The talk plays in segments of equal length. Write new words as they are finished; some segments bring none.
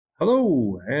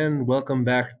Hello, and welcome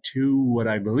back to what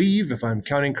I believe, if I'm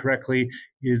counting correctly,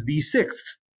 is the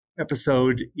sixth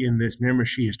episode in this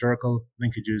Miramichi Historical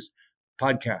Linkages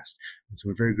podcast. And so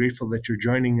we're very grateful that you're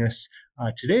joining us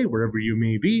today, wherever you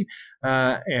may be.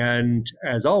 And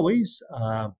as always,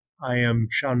 I am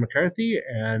Sean McCarthy,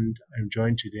 and I'm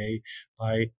joined today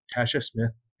by Tasha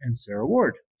Smith and Sarah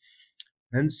Ward.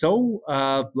 And so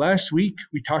last week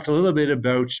we talked a little bit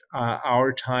about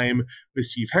our time with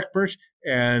Steve Heckbert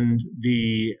and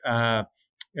the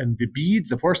beads,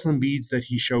 the porcelain beads that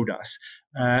he showed us,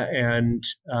 and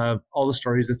all the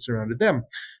stories that surrounded them.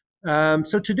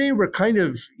 So today we're kind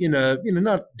of in a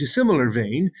not dissimilar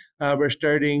vein. We're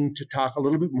starting to talk a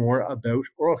little bit more about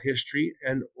oral history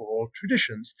and oral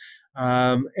traditions,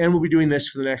 and we'll be doing this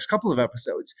for the next couple of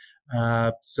episodes.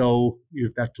 So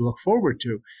you've got to look forward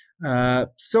to.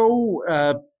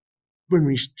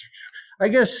 When I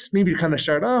guess maybe to kind of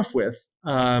start off with,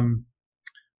 I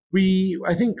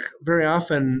think very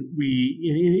often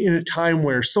in a time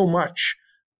where so much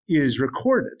is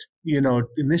recorded,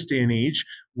 in this day and age,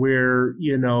 where,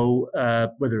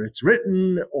 whether it's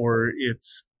written or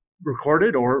it's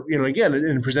recorded or, again,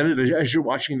 and presented as you're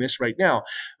watching this right now,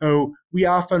 we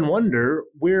often wonder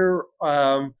where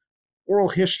oral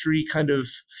history kind of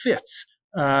fits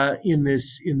in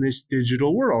this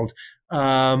digital world,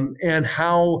 and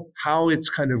how it's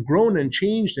kind of grown and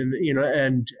changed and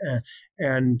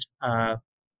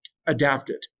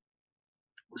adapted.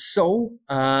 So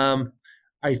I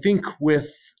think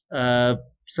with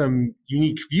some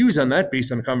unique views on that,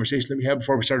 based on the conversation that we had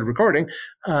before we started recording,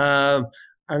 I'm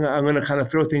going to kind of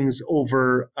throw things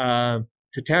over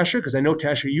to Tasha, because I know,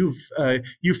 Tasha, you've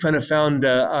kind of found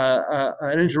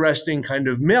an interesting kind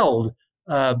of meld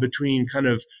between kind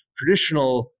of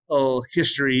traditional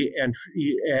history and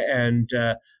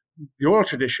the oral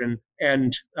tradition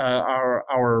and our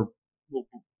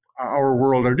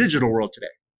world, our digital world today.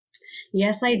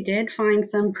 Yes, I did find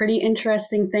some pretty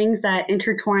interesting things that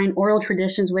intertwine oral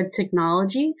traditions with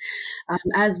technology.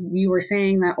 As you were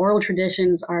saying, that oral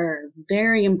traditions are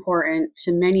very important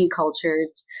to many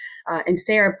cultures. And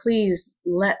Sarah, please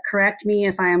correct me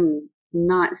if I'm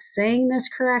not saying this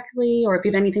correctly, or if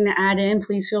you have anything to add in,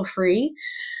 please feel free.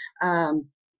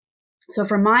 So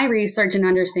for my research and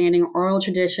understanding, oral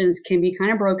traditions can be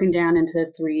kind of broken down into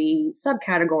three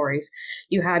subcategories.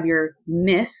 You have your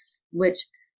myths, which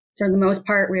for the most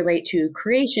part relate to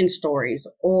creation stories,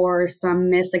 or some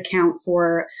myths account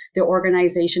for the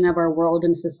organization of our world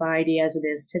and society as it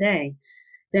is today.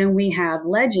 Then we have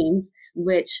legends,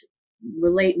 which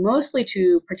relate mostly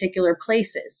to particular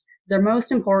places. They're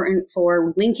most important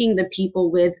for linking the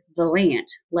people with the land,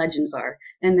 legends are.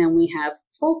 And then we have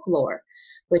folklore,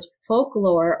 which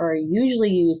folklore are usually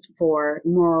used for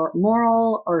more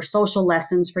moral or social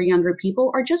lessons for younger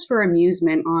people, or just for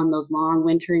amusement on those long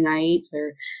winter nights, or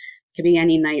it could be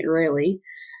any night really.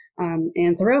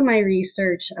 And throughout my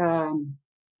research, I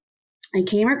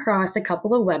came across a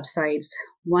couple of websites.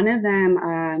 One of them,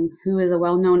 who is a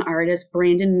well-known artist,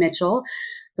 Brandon Mitchell,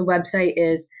 the website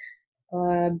is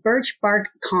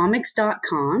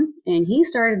birchbarkcomics.com, and he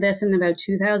started this in about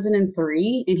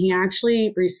 2003, and he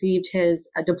actually received his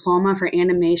diploma for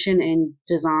animation and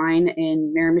design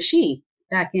in Miramichi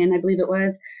back in, I believe it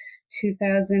was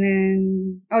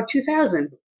 2000.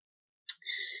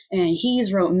 And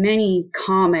he's wrote many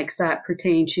comics that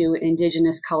pertain to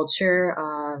Indigenous culture,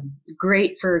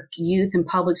 great for youth in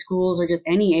public schools or just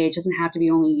any age, doesn't have to be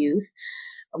only youth.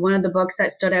 One of the books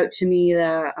that stood out to me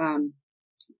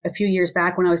a few years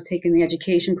back when I was taking the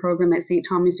education program at St.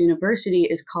 Thomas University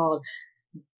is called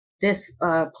This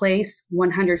Place,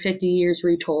 150 Years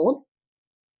Retold.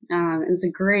 It's a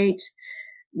great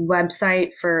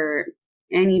website for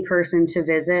any person to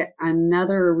visit.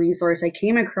 Another resource I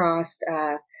came across,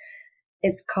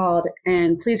 it's called,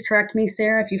 and please correct me,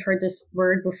 Sarah, if you've heard this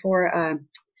word before,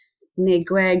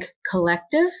 Negweg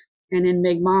Collective. And in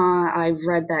Mi'kmaq, I've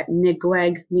read that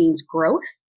Negweg means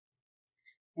growth.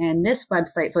 And this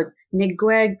website, so it's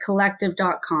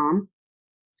nigwegcollective.com.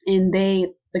 And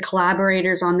the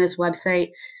collaborators on this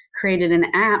website created an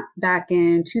app back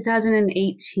in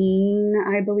 2018,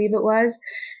 I believe it was.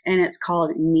 And it's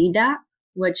called Nidap,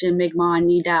 which in Mi'kmaq,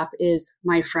 Nidap is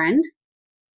my friend.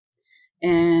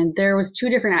 And there was two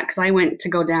different apps, because I went to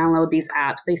go download these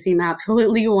apps. They seem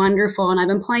absolutely wonderful, and I've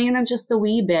been playing them just a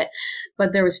wee bit.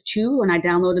 But there was two, and I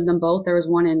downloaded them both. There was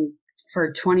one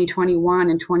for 2021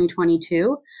 and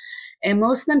 2022. And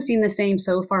most of them seem the same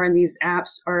so far. And these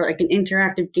apps are like an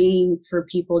interactive game for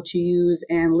people to use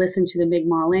and listen to the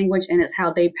Mi'kmaq language. And it's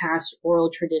how they pass oral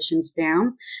traditions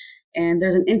down. And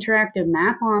there's an interactive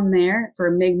map on there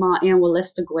for Mi'kmaq and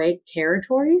Wolastoqey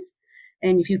territories.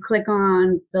 And if you click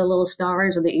on the little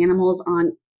stars or the animals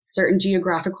on certain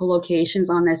geographical locations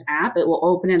on this app, it will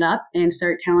open it up and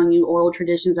start telling you oral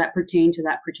traditions that pertain to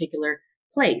that particular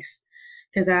place.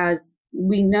 Because as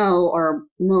we know, or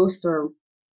most or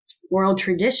oral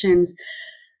traditions,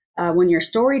 when you're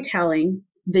storytelling,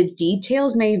 the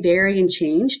details may vary and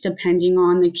change depending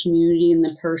on the community and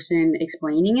the person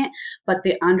explaining it, but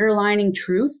the underlying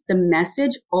truth, the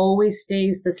message always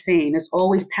stays the same. It's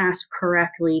always passed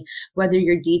correctly, whether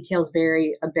your details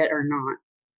vary a bit or not.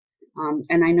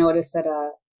 And I noticed that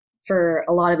for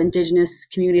a lot of Indigenous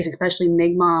communities, especially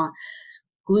Mi'kmaq,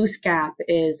 Glooscap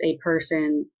is a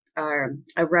person,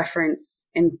 a reference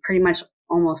in pretty much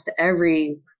almost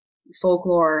every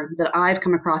folklore that I've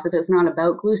come across. If it's not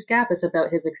about Glooscap, it's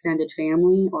about his extended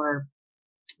family or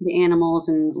the animals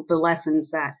and the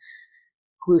lessons that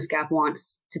Glooscap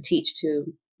wants to teach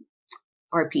to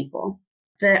our people.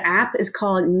 The app is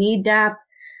called NEDAP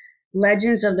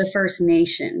Legends of the First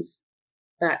Nations.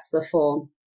 That's the full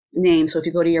name. So if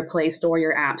you go to your Play Store,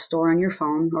 your App Store on your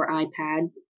phone or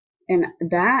iPad, and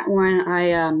that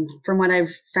one, from what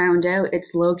I've found out,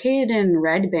 it's located in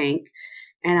Red Bank.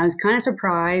 And I was kind of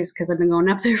surprised because I've been going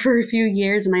up there for a few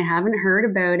years and I haven't heard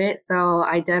about it. So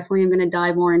I definitely am going to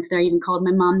dive more into there. I even called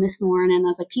my mom this morning. I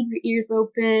was like, keep your ears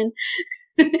open.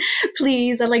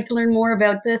 Please, I'd like to learn more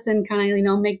about this and kind of,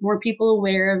 make more people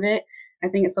aware of it. I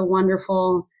think it's a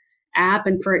wonderful app,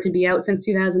 and for it to be out since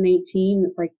 2018,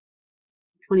 it's like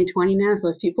 2020 now,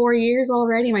 so 4 years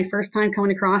already. My first time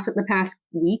coming across it the past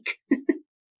week.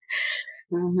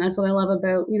 That's what I love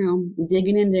about,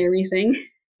 digging into everything.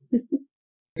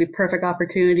 Be perfect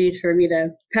opportunities for me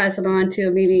to pass it on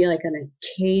to maybe like an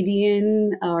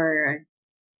Acadian or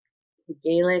a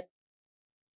Gaelic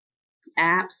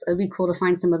apps. It'd be cool to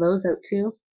find some of those out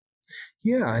too.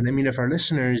 Yeah, and I mean, if our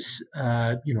listeners,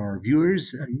 our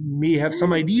viewers may have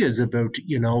some ideas about,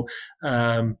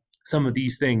 some of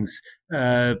these things,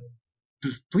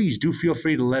 please do feel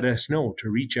free to let us know, to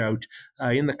reach out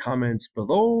in the comments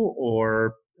below,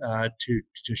 or to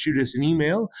shoot us an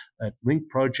email. It's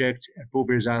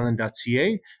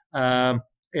linkproject@beaubearsisland.ca.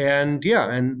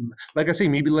 And like I say,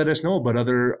 maybe let us know about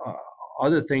other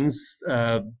things,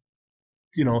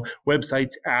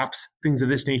 websites, apps, things of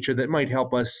this nature that might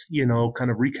help us,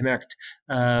 kind of reconnect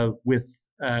with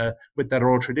that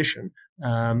oral tradition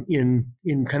in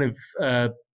kind of,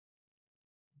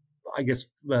 I guess,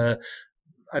 I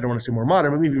don't want to say more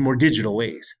modern, but maybe more digital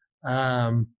ways.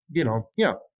 So.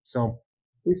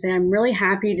 I'm really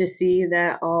happy to see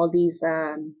that all these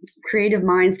creative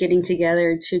minds getting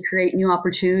together to create new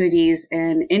opportunities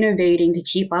and innovating to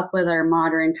keep up with our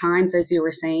modern times, as you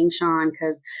were saying, Sean,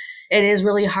 because it is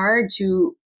really hard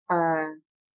to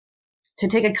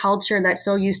take a culture that's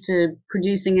so used to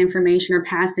producing information or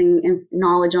passing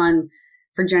knowledge on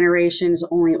for generations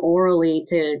only orally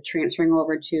to transferring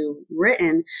over to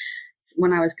written.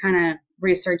 When I was kind of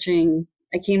researching,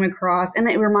 I came across, and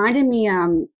it reminded me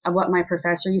of what my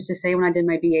professor used to say when I did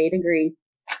my BA degree.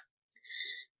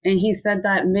 And he said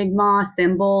that Mi'kmaq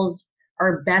symbols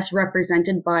are best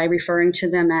represented by referring to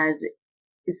them as,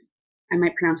 I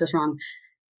might pronounce this wrong,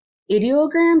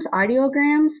 ideograms,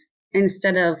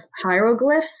 instead of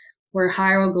hieroglyphs, where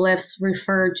hieroglyphs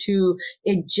refer to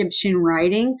Egyptian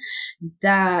writing,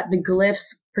 that the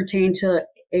glyphs pertain to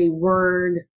a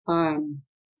word,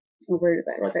 where did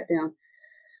I write that down?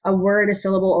 A word, a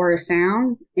syllable, or a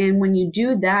sound. And when you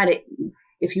do that,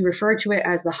 if you refer to it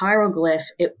as the hieroglyph,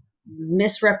 it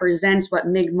misrepresents what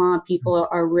Mi'kmaq people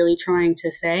are really trying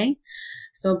to say.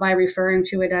 So by referring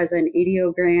to it as an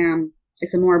ideogram,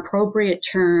 it's a more appropriate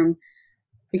term,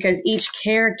 because each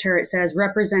character, it says,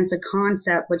 represents a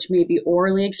concept which may be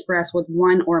orally expressed with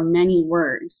one or many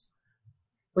words,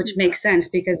 which makes sense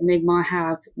because Mi'kmaq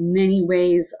have many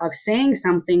ways of saying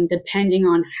something depending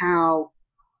on how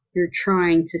you're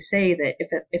trying to say that,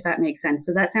 if that makes sense.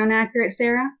 Does that sound accurate,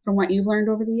 Sarah, from what you've learned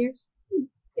over the years?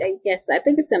 Yes, I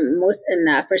think it's most in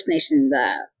First Nation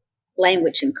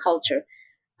language and culture.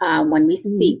 When we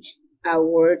speak, our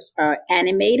words are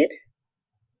animated.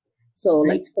 So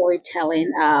like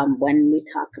storytelling, when we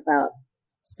talk about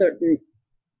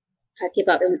give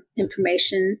out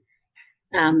information,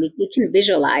 you can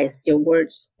visualize your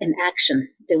words in action,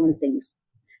 doing things.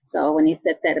 So when you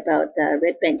said that about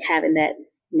Red Bank having that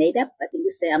NADAP, I think you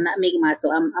say, I'm not making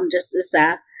myself, I'm just this,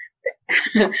 I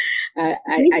try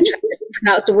to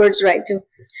pronounce the words right too.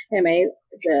 Anyway,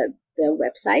 the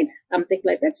website, I'm thinking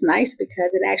like, that's nice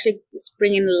because it actually is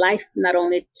bringing life not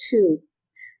only to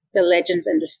the legends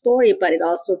and the story, but it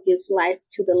also gives life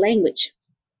to the language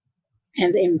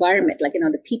and the environment, like,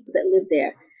 the people that live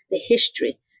there, the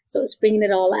history. So it's bringing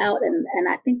it all out, and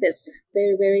I think that's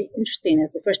very, very interesting.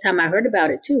 It's the first time I heard about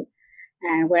it too.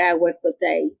 And where I work with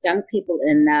the young people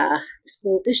in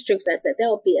school districts, I said that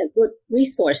would be a good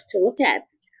resource to look at.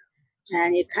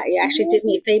 And you actually did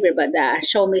me a favor, but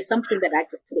show me something that I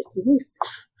could put it to use.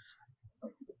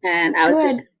 And I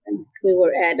was we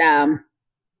were at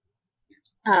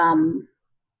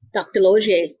Dr.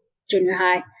 Logier Junior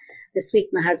High this week,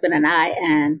 my husband and I,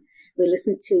 and we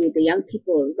listened to the young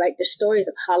people write their stories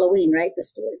of Halloween, right? The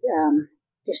story,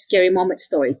 their scary moment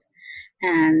stories.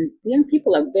 And the young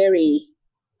people are very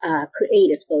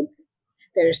creative. So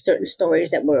there's certain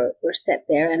stories that were set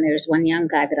there. And there's one young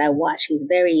guy that I watch. He's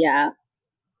very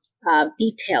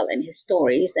detailed in his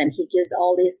stories, and he gives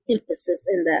all this emphasis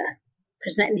in the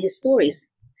presenting his stories.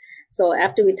 So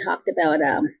after we talked about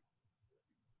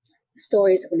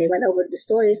stories, when they went over the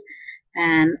stories,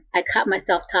 and I caught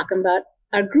myself talking about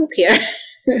our group here,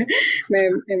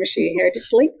 Membership Heritage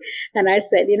Link, and I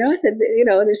said,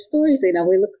 there's stories,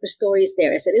 we look for stories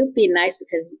there. I said, it would be nice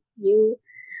because you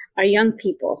are young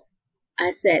people.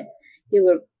 I said, you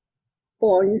were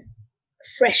born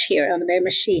fresh here on the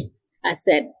Membership. I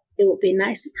said, it would be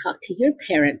nice to talk to your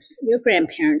parents, your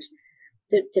grandparents,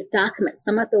 to document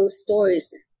some of those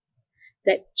stories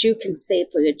that you can save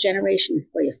for your generation,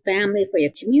 for your family, for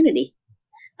your community.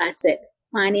 I said,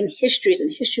 finding histories in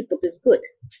history book is good,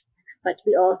 but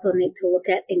we also need to look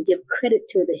at and give credit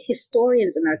to the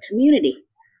historians in our community.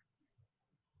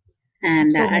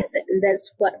 And I said, and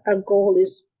that's what our goal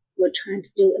is. We're trying to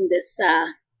do in this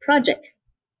project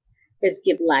is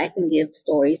give life and give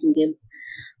stories and give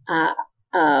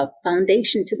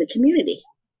foundation to the community.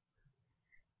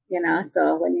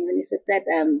 So when you said that,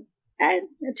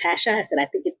 Natasha, I said, I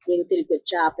think it really did a good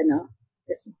job.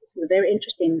 This is very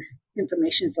interesting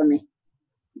information for me.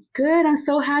 Good. I'm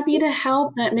so happy to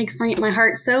help. That makes my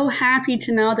heart so happy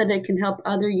to know that it can help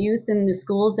other youth in the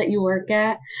schools that you work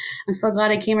at. I'm so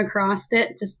glad I came across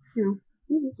it.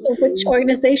 So which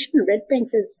organization, Red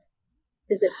Bank, is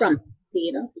it from? Do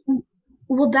you know?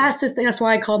 Well, that's the thing. That's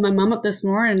why I called my mom up this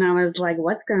morning. I was like,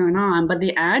 what's going on? But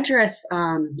the address,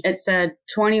 it said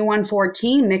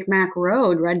 2114 Micmac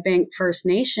Road, Red Bank First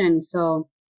Nation. So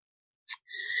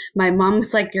my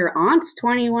mom's like, your aunt's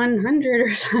 2100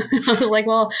 or something. I was like,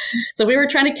 well, so we were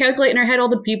trying to calculate in our head all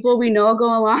the people we know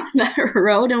go along that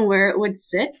road and where it would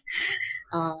sit.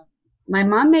 My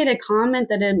mom made a comment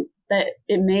that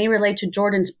it may relate to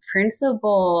Jordan's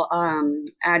principal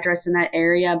address in that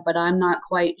area, but I'm not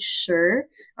quite sure.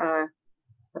 But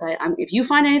if you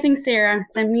find anything, Sarah,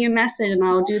 send me a message and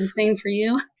I'll do the same for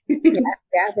you.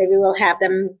 yeah, maybe we'll have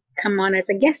them come on as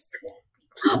a guest.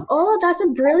 Oh, that's a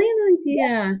brilliant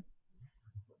idea.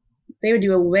 They would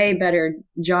do a way better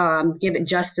job, give it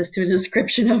justice to the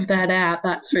description of that app,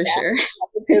 that's for sure.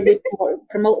 They'll be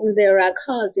promoting their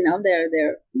cause, their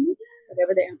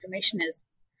whatever their information is.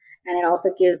 And it also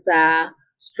gives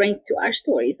strength to our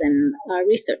stories and our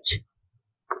research.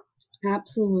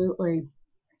 Absolutely.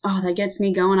 Oh, that gets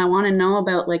me going. I want to know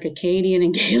about like Acadian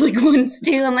and Gaelic ones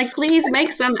too. I'm like, please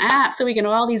make some apps so we can do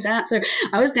all these apps.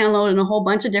 I was downloading a whole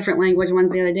bunch of different language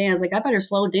ones the other day. I was like, I better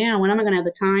slow down. When am I going to have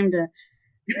the time to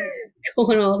go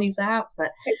on all these apps? But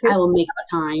I will make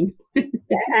the time.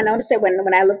 I noticed that when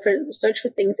I search for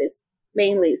things, it's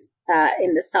mainly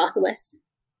in the Southwest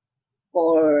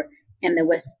or in the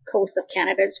West Coast of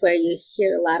Canada. It's where you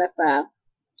hear a lot of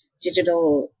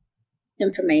digital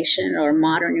information or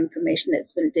modern information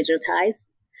that's been digitized,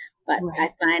 but right.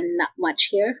 I find not much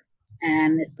here,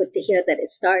 and it's good to hear that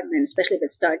it's starting, and especially if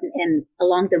it's starting in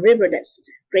along the river.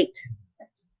 That's great,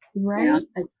 right?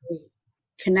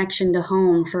 Connection to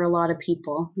home for a lot of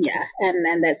people. Yeah,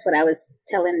 and that's what I was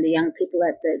telling the young people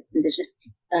at the Indigenous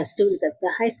students at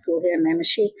the high school here in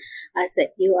Miramichi. I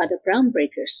said, you are the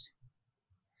groundbreakers.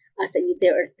 I said,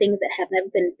 there are things that have never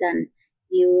been done.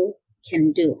 You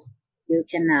can do. You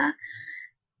can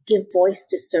give voice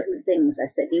to certain things. I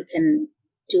said, you can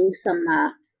do some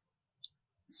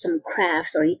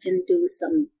crafts, or you can do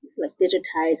some like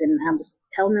digitize. And I was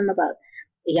telling them about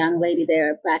a young lady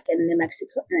there back in New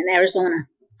Mexico, in Arizona.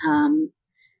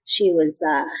 She was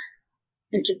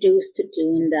introduced to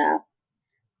doing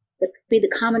be the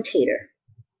commentator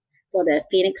for the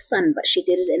Phoenix Sun, but she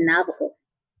did it in Navajo.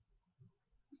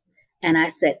 And I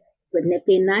said, wouldn't it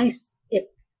be nice if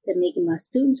the Mi'kmaq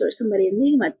students or somebody in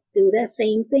Mi'kmaq do that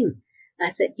same thing? I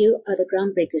said, you are the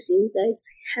groundbreakers. You guys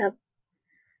have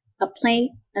a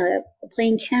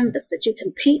plain canvas that you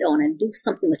can paint on and do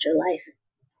something with your life.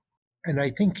 And I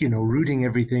think, rooting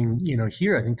everything,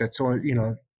 here, I think that's so,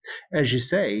 as you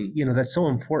say, that's so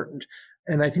important.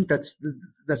 And I think that's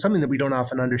something that we don't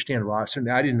often understand. Well,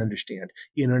 certainly I didn't understand.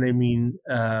 You know what I mean?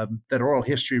 That oral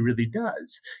history really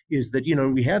does is that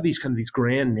we have these kind of these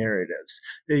grand narratives,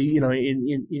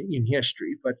 in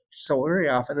history, but so very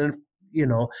often, and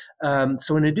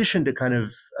so in addition to kind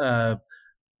of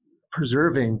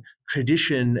preserving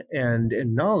tradition and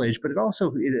knowledge, but it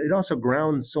also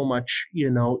grounds so much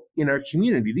in our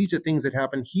community. These are things that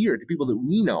happen here to people that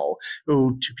we know,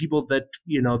 to people that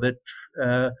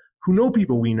who know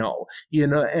people we know,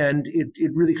 and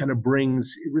it really kind of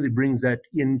brings that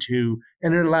into,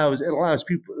 and it allows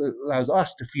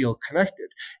us to feel connected.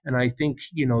 And I think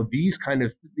these kind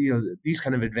of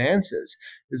advances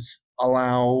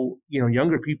allow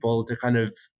younger people to kind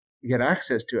of get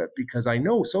access to it, because I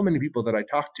know so many people that I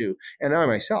talk to, and I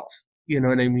myself,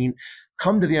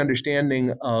 come to the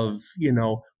understanding of,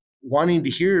 wanting to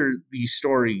hear these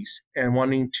stories and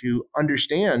wanting to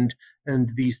understand and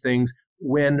these things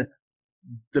when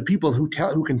the people who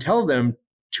can tell them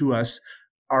to us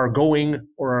are going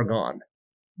or are gone.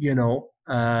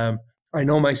 I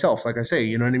know myself, like I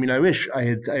say, I wish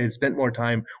I had spent more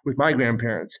time with my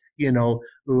grandparents,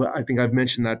 who I think I've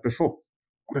mentioned that before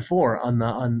on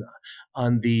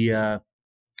the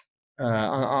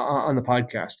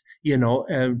podcast,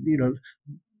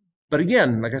 but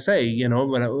again, like I say,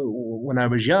 when I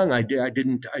was young, I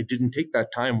didn't take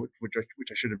that time, which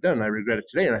I should have done. I regret it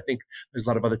today, and I think there's a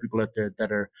lot of other people out there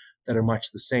that are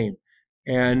much the same.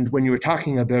 And when you were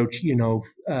talking about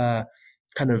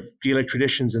kind of Gaelic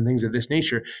traditions and things of this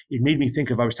nature, it made me think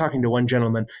of, I was talking to one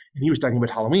gentleman, and he was talking about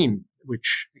Halloween,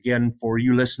 which again, for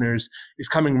you listeners, is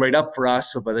coming right up for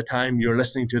us, but by the time you're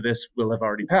listening to this, will have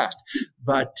already passed.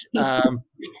 But he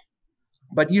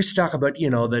used to talk about,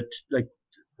 that like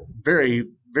very,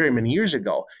 very many years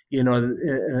ago, in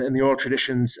the oral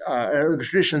traditions, the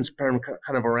traditions kind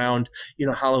of around,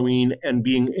 Halloween and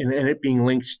it being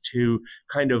linked to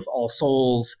kind of All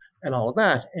Souls and all of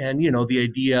that. And, the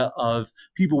idea of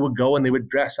people would go and they would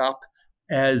dress up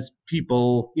as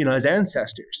people, as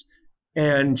ancestors.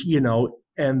 And,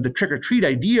 and the trick or treat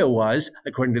idea was,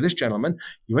 according to this gentleman,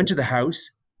 you went to the house,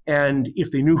 and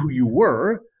if they knew who you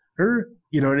were,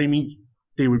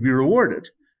 they would be rewarded.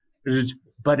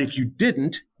 But if you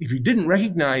didn't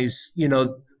recognize,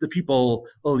 the people,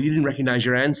 you didn't recognize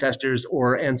your ancestors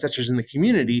or ancestors in the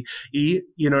community,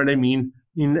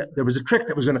 there was a trick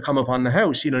that was going to come upon the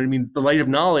house. The light of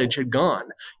knowledge had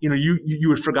gone. You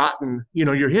had forgotten,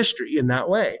 your history in that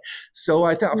way. So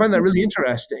I find that really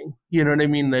interesting.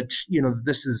 That,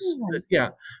 this is, yeah.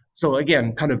 So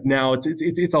again, kind of now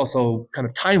it's also kind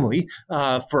of timely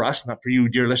for us, not for you,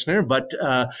 dear listener, but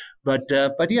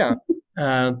yeah.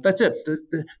 That's it.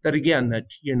 That again, that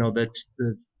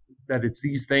it's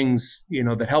these things,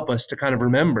 that help us to kind of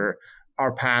remember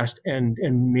our past and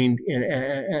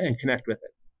connect with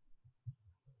it.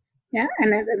 Yeah,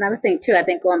 and another thing too, I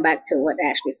think going back to what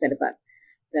Ashley said about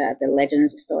the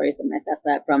legends, the stories, the myth of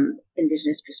that from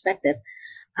Indigenous perspective,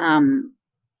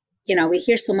 we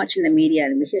hear so much in the media,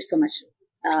 and we hear so much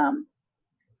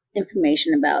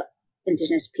information about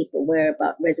Indigenous people,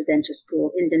 about residential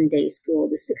school, Indian day school,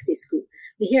 the 60s school.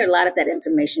 We hear a lot of that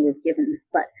information we've given,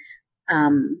 but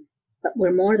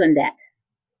we're more than that.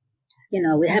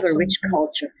 We have a rich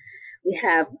culture. We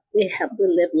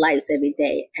live lives every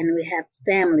day, and we have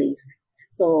families.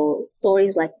 So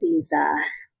stories like these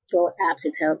go apps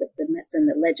to tell the myths and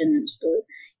the legend and story.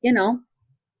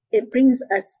 It brings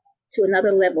us to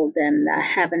another level than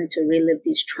having to relive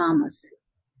these traumas.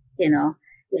 We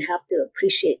have to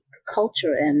appreciate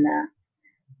culture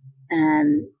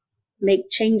and make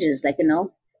changes. Like,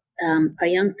 our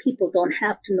young people don't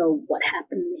have to know what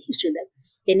happened in the history. That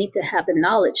they need to have the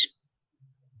knowledge,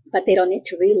 but they don't need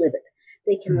to relive it.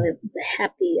 They can live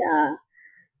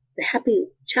the happy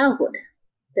childhood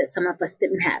that some of us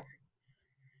didn't have.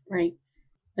 Right.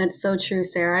 That's so true,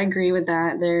 Sarah. I agree with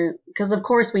that. Because of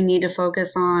course we need to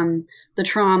focus on the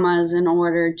traumas in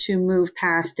order to move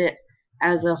past it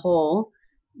as a whole.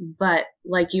 But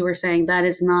like you were saying, that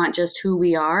is not just who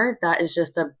we are. That is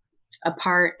just a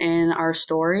part in our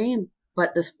story.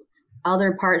 But this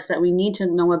other parts that we need to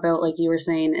know about, like you were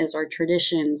saying, is our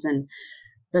traditions and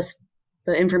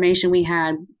the information we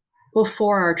had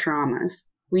before our traumas.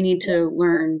 We need to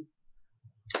learn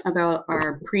about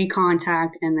our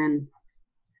pre-contact and then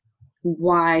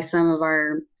why some of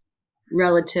our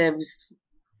relatives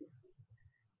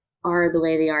are the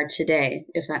way they are today,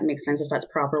 if that makes sense, if that's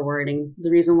proper wording.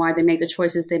 The reason why they make the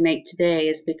choices they make today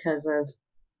is because of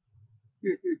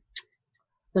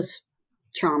the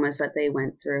traumas that they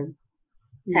went through.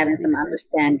 Having some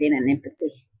understanding and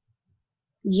empathy.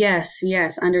 Yes,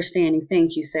 understanding.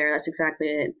 Thank you, Sarah. That's exactly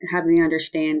it. Having the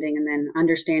understanding and then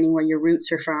understanding where your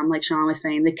roots are from, like Sean was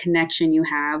saying, the connection you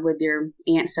have with your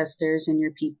ancestors and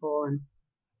your people and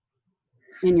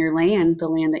in your land, the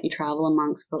land that you travel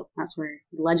amongst. That's where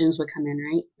legends would come in,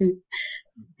 right?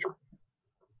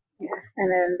 Yeah,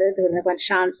 and then what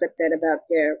Sean said that about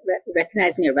their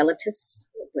recognizing your relatives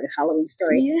with a Halloween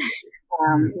story. Yeah.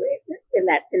 Um, in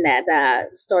that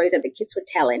stories that the kids were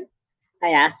telling, I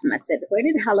asked them. I said, "Where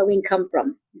did Halloween come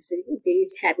from?" I said, "Do you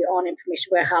have your own information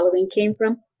where Halloween came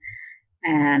from?"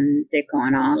 And they're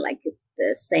going on like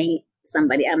the saint.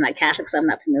 Somebody, I'm not Catholic, so I'm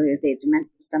not familiar with it.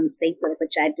 Some saint,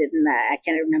 which I didn't. I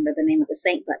can't remember the name of the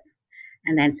saint, but.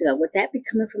 And then so would that be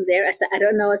coming from there? I said, I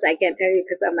don't know, as I can't tell you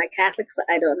because I'm not Catholic, so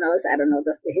I don't know. So I don't know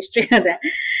the history of that.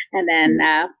 And then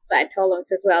so I told him,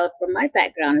 says, well, from my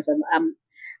background, I said,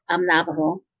 I'm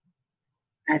Navajo.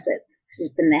 I said,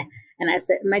 and I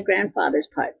said, my grandfather's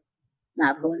part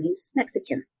Navajo, and he's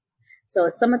Mexican. So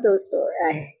some of those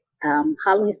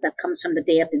Halloween stuff comes from the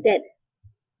Day of the Dead.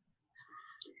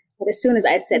 But as soon as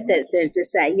I said that, there's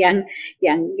this young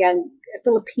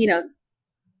Filipino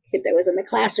kid that was in the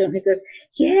classroom. He goes,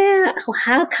 yeah,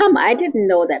 how come I didn't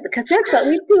know that? Because that's what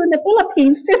we do in the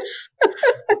Philippines too.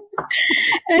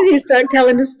 And he started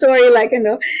telling the story, like,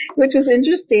 which was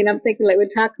interesting. I'm thinking, like, we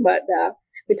talk about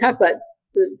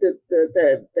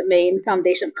the main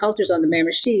foundation of cultures on the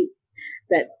Miramichi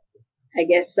that I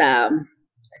guess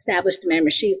established the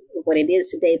Miramichi what it is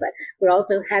today. But we're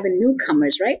also having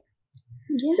newcomers, right?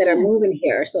 Yes. That are moving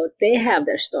here. So they have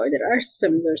their story that are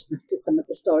similar to some of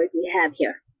the stories we have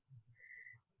here.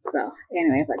 So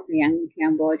anyway, but the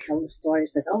young boy tells the story,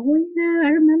 says, "Oh yeah, I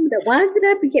remember that. Why did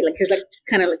I forget?" Like, he's like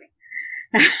kind of like,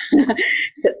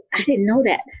 so I didn't know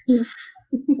that. But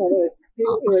it was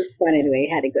fun anyway.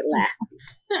 Had a good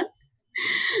laugh.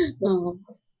 Oh.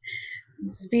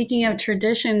 Speaking of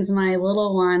traditions, my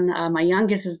little one, my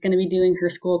youngest, is going to be doing her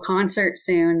school concert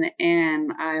soon,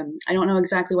 and I don't know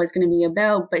exactly what it's going to be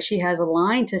about, but she has a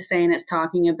line to say, and it's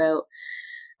talking about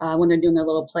when they're doing their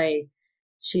little play.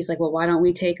 She's like, well, why don't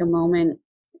we take a moment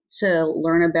to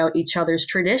learn about each other's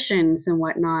traditions and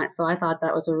whatnot? So I thought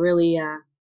that was a really,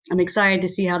 I'm excited to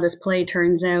see how this play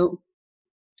turns out.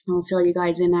 I'll fill you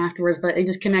guys in afterwards, but it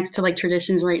just connects to like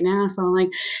traditions right now. So I'm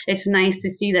like, it's nice to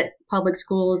see that public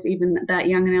schools, even that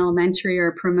young in elementary,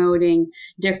 are promoting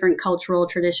different cultural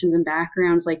traditions and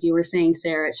backgrounds. Like you were saying,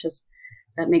 Sarah, it's just,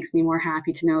 that makes me more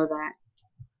happy to know that.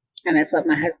 And that's what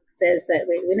my husband says, that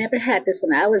we never had this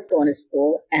when I was going to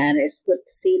school, and it's good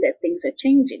to see that things are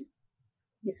changing.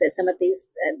 He says some of these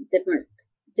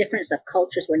difference of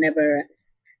cultures were never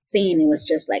seen. It was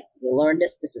just like, you learn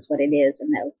this is what it is,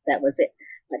 and that was it.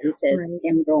 But he says, right.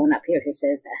 Him growing up here, he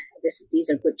says, these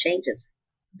are good changes.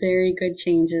 Very good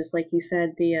changes. Like you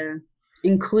said, the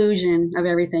inclusion of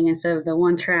everything instead of the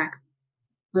one track.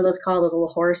 What are those called? Those little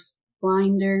horse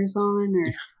blinders on?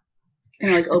 Or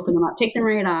kind of like open them up, take them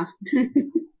right off.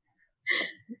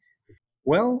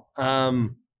 Well,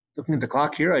 looking at the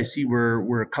clock here, I see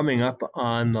we're coming up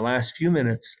on the last few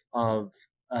minutes of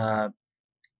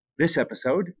this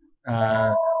episode.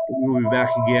 We'll be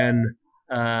back again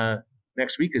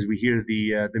next week as we hear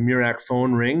the Murac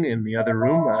phone ring in the other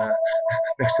room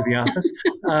next to the office.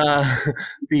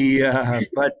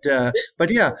 But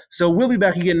yeah, so we'll be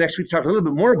back again next week to talk a little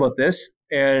bit more about this.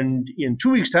 And in 2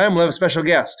 weeks' time, we'll have a special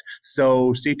guest.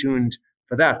 So stay tuned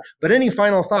for that. But any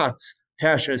final thoughts,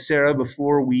 Tasha, Sarah,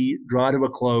 before we draw to a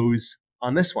close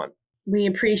on this one? We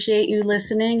appreciate you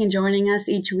listening and joining us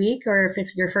each week, or if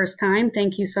it's your first time,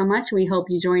 thank you so much. We hope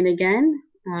you join again.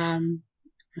 I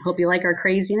hope you like our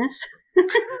craziness.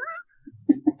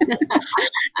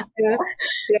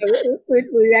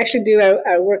 We actually do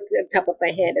our work on top of our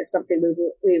head of something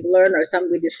we've learned or something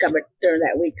we discovered during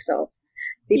that week. So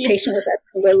be patient with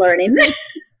us. We're learning.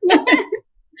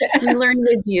 We learn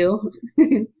with you.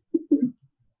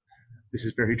 This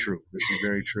is very true.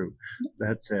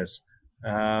 That's it.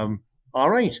 All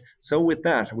right. So with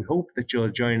that, we hope that you'll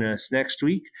join us next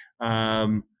week.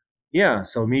 So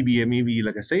maybe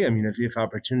like I say, I mean, if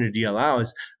opportunity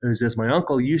allows, as my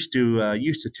uncle used to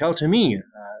tell to me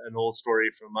an old story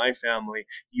from my family.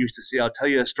 He used to say, "I'll tell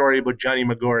you a story about Johnny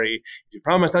McGorry if you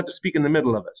promise not to speak in the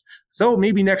middle of it." So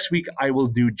maybe next week I will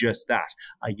do just that.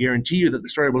 I guarantee you that the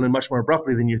story will end much more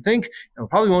abruptly than you think, and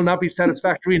probably will not be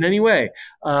satisfactory in any way.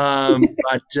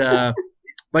 But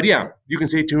yeah, you can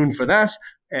stay tuned for that,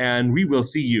 and we will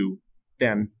see you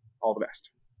then. All the best.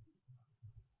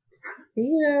 See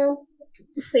you.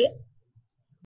 See you.